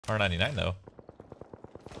R99 though.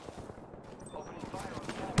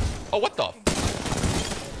 Oh, what the?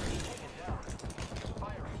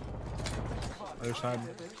 Other side,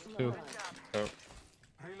 two. Oh.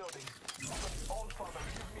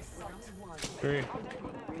 Three.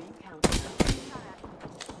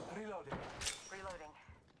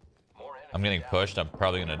 I'm getting pushed. I'm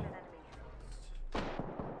probably gonna.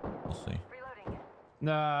 We'll see.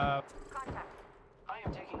 Nah. I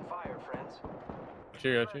am taking fire, friends.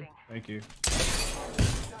 Got you. Thank you.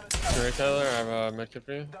 Right, Tyler, I have a medkit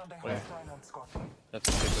for you. Wait. That's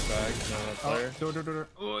a paper bag. No player. Oh, door.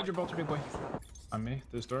 Oh, your bolts, big boy. On me,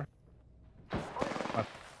 this door. Left.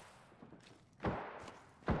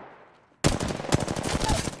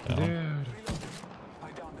 Dude.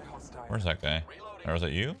 Where's that guy? Or was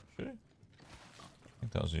that you? Should I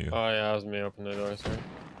think that was you. Oh yeah, that was me. Open the door, sir.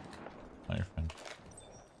 Not your friend.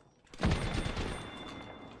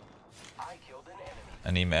 I killed an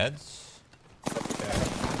enemy. Any meds?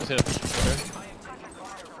 Just hit a picture. I am taking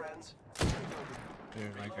fire, friends.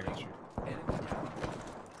 Dude, Mike, I got you.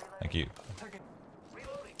 Thank you.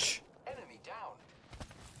 Reloading. Enemy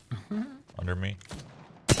down. Under me.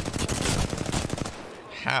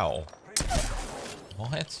 How?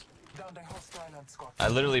 What? I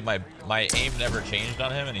literally, my aim never changed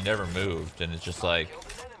on him and he never moved, and it's just like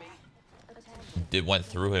it went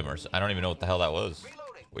through him, or I don't even know what the hell that was.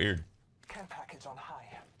 Weird.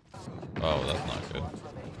 Oh, that's not good.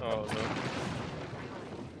 Oh no.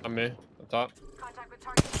 I'm me. Up top. Contact with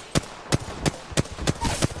target.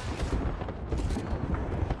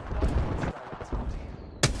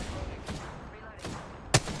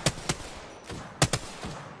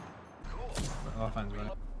 Offense,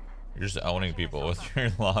 right? You're just owning people with your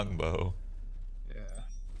longbow. Yeah.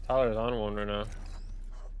 Tyler's on one right now.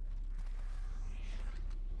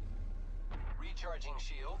 Recharging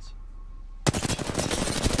shields.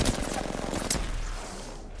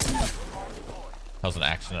 That was an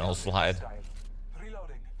accidental slide.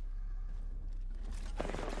 Reloading.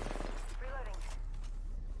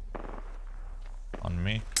 On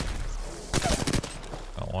me.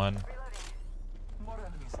 Got one. More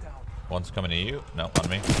enemies down. One's coming to you. No, on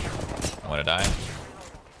me. I'm gonna die.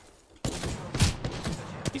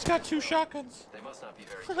 He's got 2 shotguns. They must not be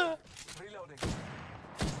very good. Reloading.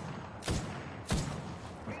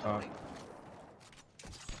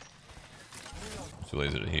 Too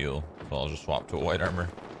lazy to heal, so I'll just swap to a white armor.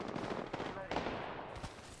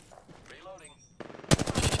 Reloading.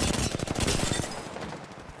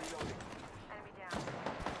 Enemy down.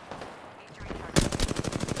 Need to recharge.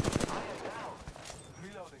 I am down.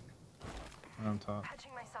 Reloading. I'm on top.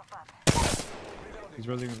 Patching myself up. He's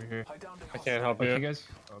really over here. I downed a I can't help Oh, you. you guys?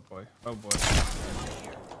 Oh boy. Oh boy.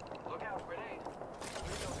 Look out, grenade.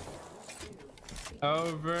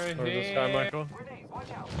 Over Where's this here. guy, Michael? Grenade,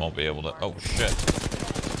 watch out. Won't be able to. Oh shit.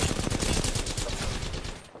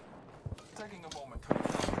 Taking a moment.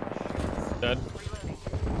 Dead.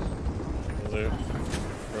 Really,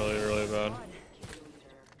 really bad.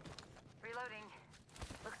 Reloading.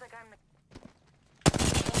 Looks like I'm the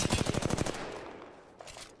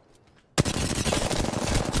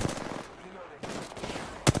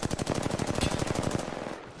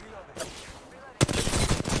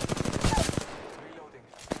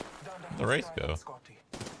The race go.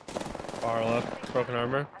 Far left. Broken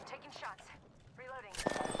armor. I'm taking shots. Reloading.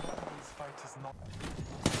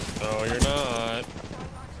 No, you're not.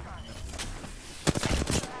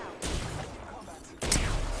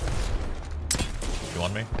 You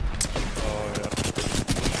want me? Oh yeah.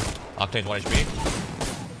 Octane's 1 HP.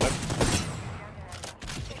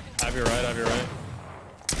 Have your right. Reloading.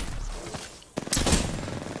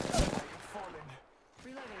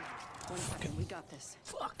 1 second. We got this.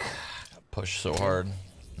 Push so hard.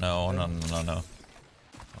 No.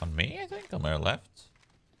 On me, I think? On my left?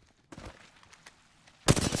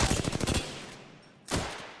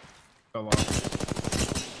 Fell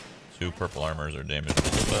off. 2 purple armors are damaged,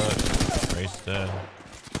 but race dead.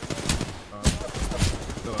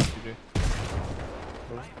 Still up, TJ.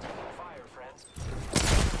 Fire, friends.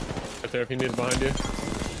 Right there if you need it behind you.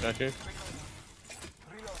 Got you.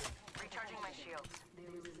 Recharging my shields.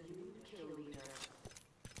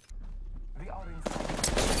 We are inside.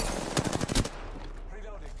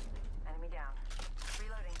 Reloading. Enemy down.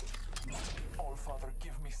 Reloading. All Father,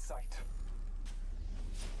 give me sight.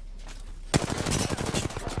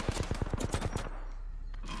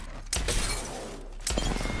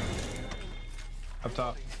 Up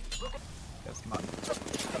top. Yes, not.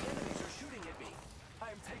 Enemies are shooting at me.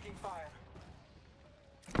 I am taking fire.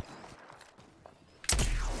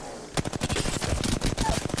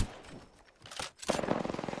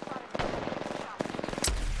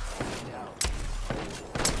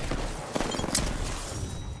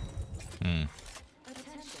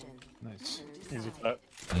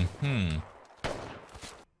 Hmm.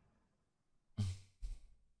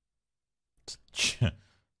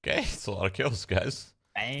 Okay, it's a lot of kills, guys.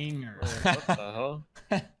 Banger. What the hell?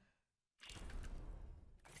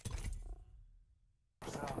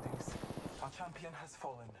 Surroundings. Our champion has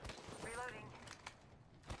fallen. Reloading.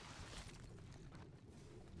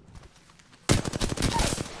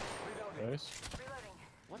 Nice. Reloading.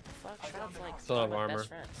 What the fuck? Shroud's like Still have one of my armor. best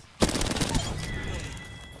friends.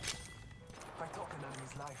 I took an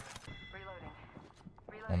enemy's life. Reloading.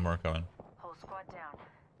 Reloading. One more coming. Whole squad down.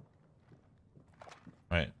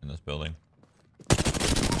 Right, in this building.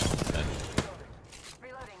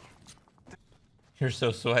 Reloading. You're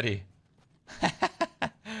so sweaty.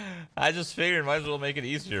 I just figured might as well make it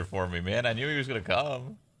easier for me, man. I knew he was gonna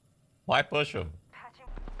come. Why push him? Patching.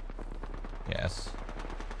 Yes.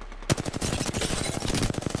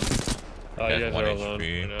 Oh, you Got guys are 1 alone.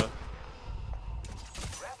 HP. You know?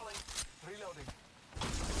 Grappling. Reloading.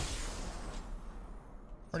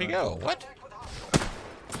 Where'd he go? What?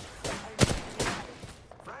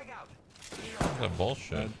 Frag out. That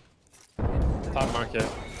bullshit. Top market.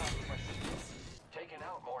 Taking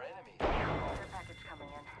out more enemies. Care package coming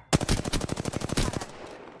in.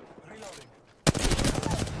 Reloading.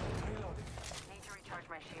 Reloading. Need to recharge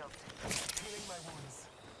my shields. Healing my wounds.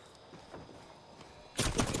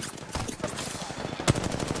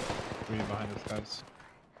 Three behind us, guys.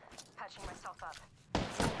 Patching myself up.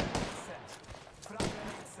 Set. Frag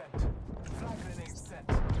grenade set. Frag grenade set.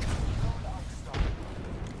 Thrown arc star.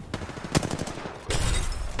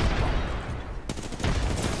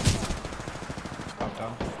 Top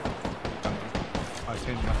down. Down. I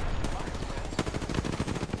changed that.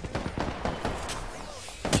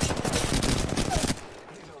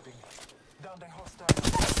 Reloading. Down the hostile.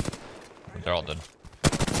 They're all dead.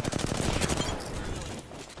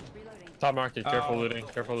 Reloading. Top market. Careful Oh. looting.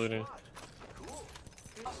 Careful looting.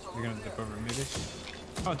 You're gonna dip over maybe?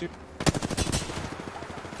 Oh, dude.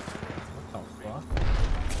 What the fuck?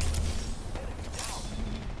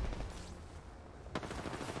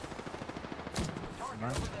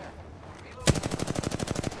 Alright.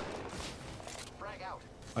 Frag out.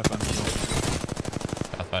 I found him.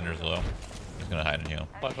 Pathfinder's low. He's gonna hide and heal.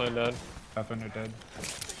 Lifeline dead. Pathfinder dead.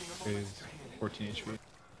 Is 14 HP.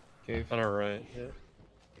 Cave. On our right. Yeah.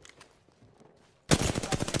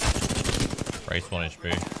 Race 1 HP.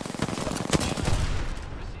 Receiving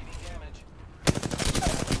damage.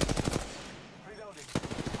 Reloading. Reloading.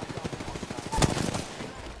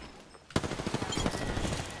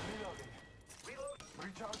 Reload.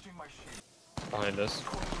 Recharging my shield. Behind us.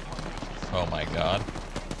 Oh my god.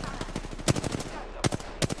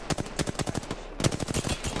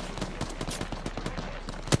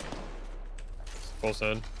 Full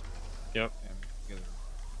send. Yep. Damn, you guys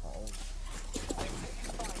are all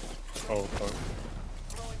Oh, fuck.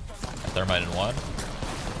 Thermite in 1.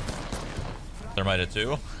 Thermite at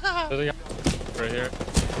 2. There's a guy right here.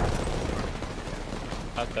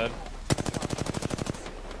 Not dead.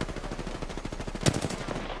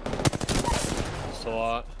 Just a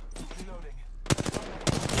lot. Reloading.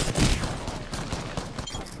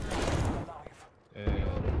 Alive. Yeah.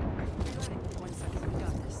 1 second, we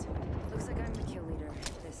got this. Looks like I'm the kill leader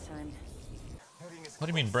this time. Moving is What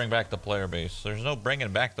do you mean bring back the player base? There's no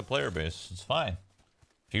bringing back the player base. It's fine.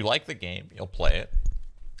 If you like the game, you'll play it.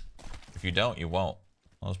 If you don't, you won't.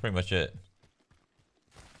 Well, that's pretty much it.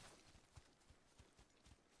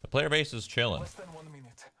 The player base is chilling. less than 1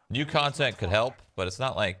 minute. New content could help, but it's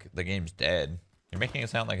not like the game's dead. You're making it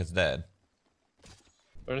sound like it's dead.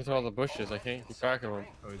 Running through all the bushes. I can't keep track of them.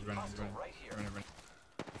 Oh, he's running, he's running. Running.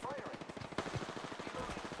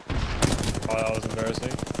 Oh, that was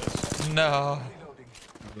embarrassing. No. Reloading.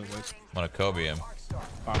 Blue waist. I'm gonna Kobe him.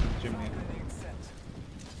 Bottom chimney. Grenade set.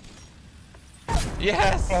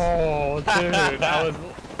 Yes! Oh, dude. I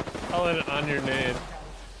was on your nade.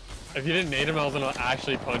 If you didn't nade him, I was gonna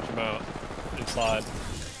actually punch him out and slide.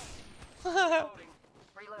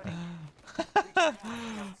 Reloading.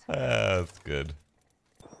 That's good.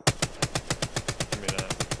 Give me that.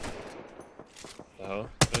 The hell?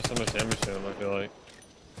 There's so much damage to him, I feel like.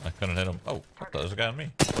 I couldn't hit him. Oh, what the? There's a guy on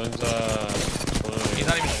me. When's, He's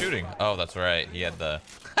not even shooting. Oh, that's right. He had the...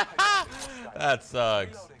 That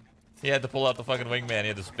sucks. He had to pull out the fucking wingman. He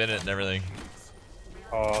had to spin it and everything.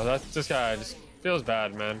 Oh, this guy just feels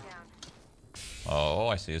bad, man. Oh,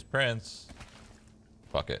 I see his prints.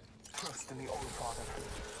 Fuck it. Trust in the old father.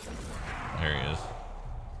 Here he is.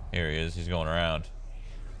 Here he is. He's going around.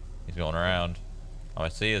 He's going around. Oh, I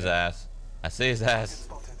see his ass. I see his ass.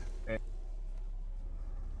 Spotted.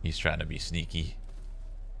 He's trying to be sneaky.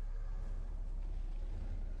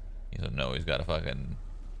 He doesn't know he's got a fucking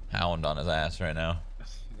hound on his ass right now.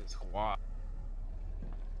 Yes, it Squad.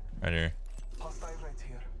 Right here. Hostile right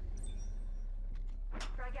here.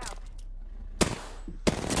 Frag out.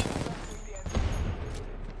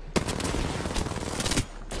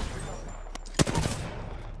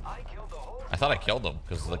 I thought I killed him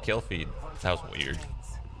because of the kill feed. That was weird.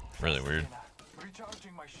 Really weird.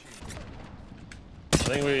 Recharging my shield. I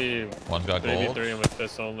think we One's got maybe gold. 3 him with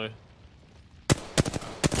this only.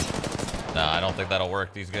 Nah, I don't think that'll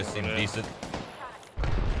work. These guys seem Yeah. decent.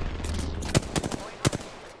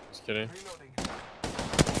 Just kidding. Reloading.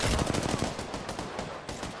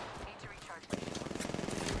 Need to recharge my shield.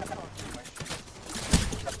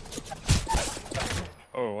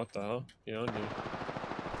 Oh, what the hell? You know, dude.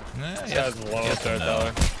 Nah, This yes, guy's low yes there, and no.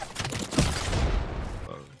 dollar.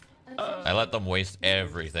 I let them waste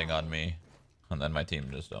everything on me, and then my team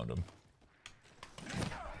just owned them.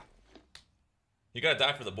 You gotta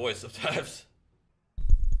die for the boys sometimes.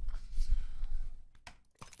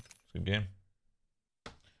 Good game.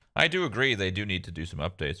 I do agree they do need to do some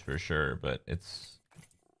updates for sure, but it's...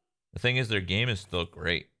 The thing is, their game is still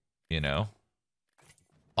great, you know?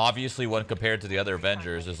 Obviously, when compared to the other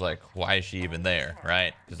Avengers, is like, why is she even there,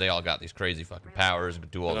 right? Because they all got these crazy fucking powers and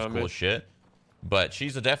do all this cool shit. But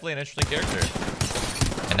she's definitely an interesting character.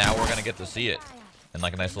 And now we're gonna get to see it in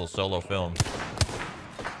like a nice little solo film.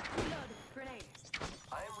 Grenade.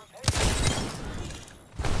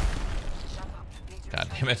 God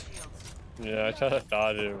damn it. Yeah, I tried to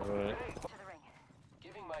dodge it, but To the ring.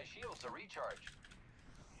 Giving my shields a recharge.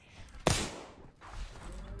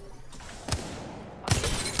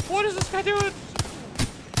 What is this guy doing?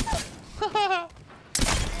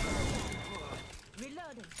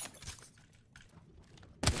 Reloading.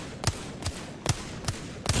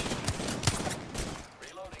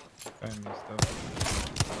 I messed up.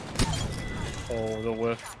 oh, the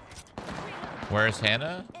whiff. Where's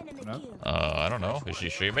Hannah? Enemy No. kill. I don't know. Is she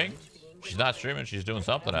streaming? She's not streaming. She's doing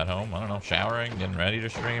something at home. I don't know. Showering, getting ready to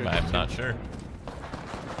stream. I'm not sure.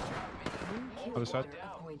 Other side.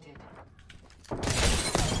 Appointed.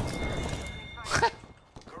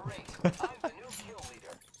 Great. I'm the new kill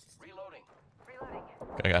leader. Reloading. Reloading.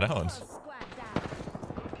 I got owns. Squad down.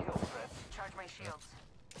 Good kill, Fred. Charge my shields.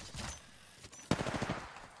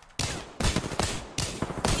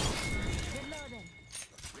 Reloading.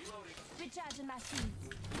 Reloading. Recharging my shields.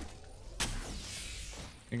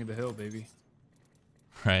 King of the hill, baby.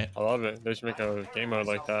 Right. I love it. They should make a game mode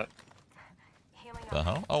like that. Healing The up.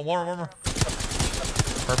 hell? Oh, more.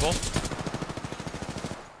 Purple.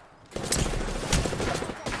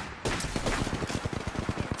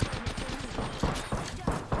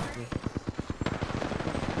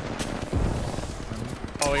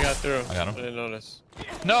 Oh, we got through. I got him. I didn't notice.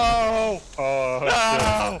 No! Oh, No! shit.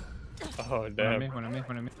 Oh, One on damn. me, one on me,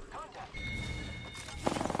 one on me. I am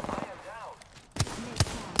down.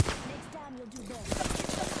 Next time you'll do better. I'm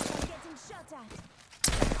getting shot at.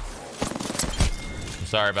 I'm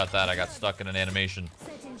sorry about that. I got stuck in an animation.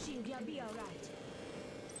 Setting shield, you'll be alright.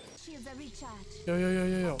 Shields are recharged.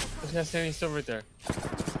 Yo. This guy's standing still right there.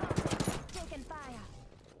 Taking fire.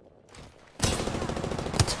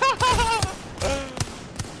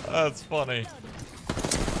 That's funny.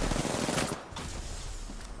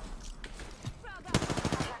 Frog out.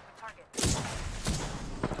 Attack the target.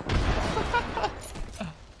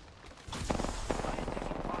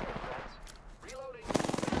 Reloading.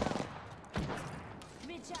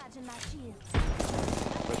 Recharging my shields.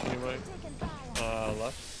 Pushing you, Mike. Taking fire.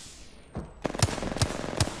 Left.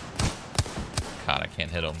 God, I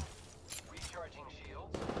can't hit him. Recharging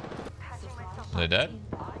shields. Patching myself Are they dead?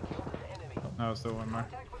 I killed an enemy. No, still one more.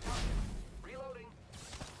 Contact with target. Reloading.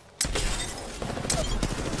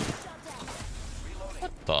 shot at. Reloading.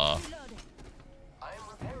 What the Reloading. I am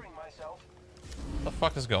repairing myself.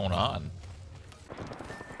 fuck is going on?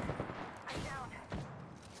 I'm down.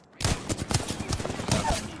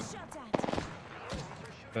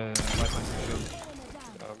 Shot at. Left side shield. Enemy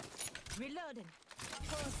down. Reloading.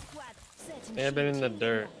 Whole squad. Setting They have been in the shield.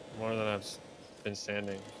 dirt more than I've been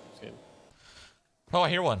standing. Seen. Oh, I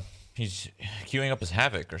hear one. He's queuing up his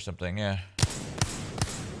Havoc or something, yeah.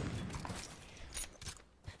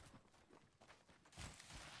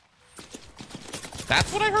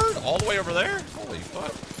 That's what I heard? All the way over there? Holy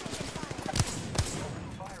fuck.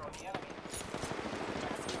 Fire on the enemy.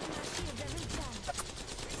 Just giving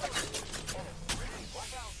my shields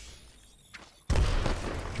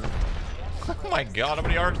a recharge. Oh my god, how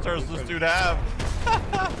many arc stars does this dude have? Goes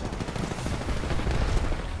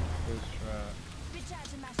trap.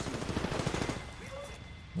 Recharging my shield.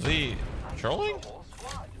 Is he trolling? Whole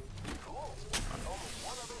squad. Cool. Only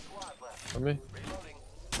one other squad left. On me. Reloading.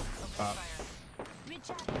 Top.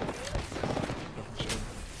 Recharge. Different shield.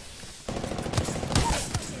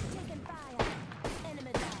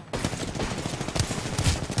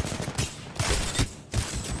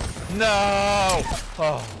 No!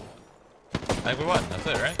 Oh. I think we won. That's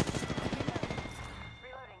it, right?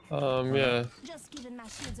 Yeah. Just giving my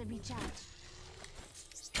shields a recharge.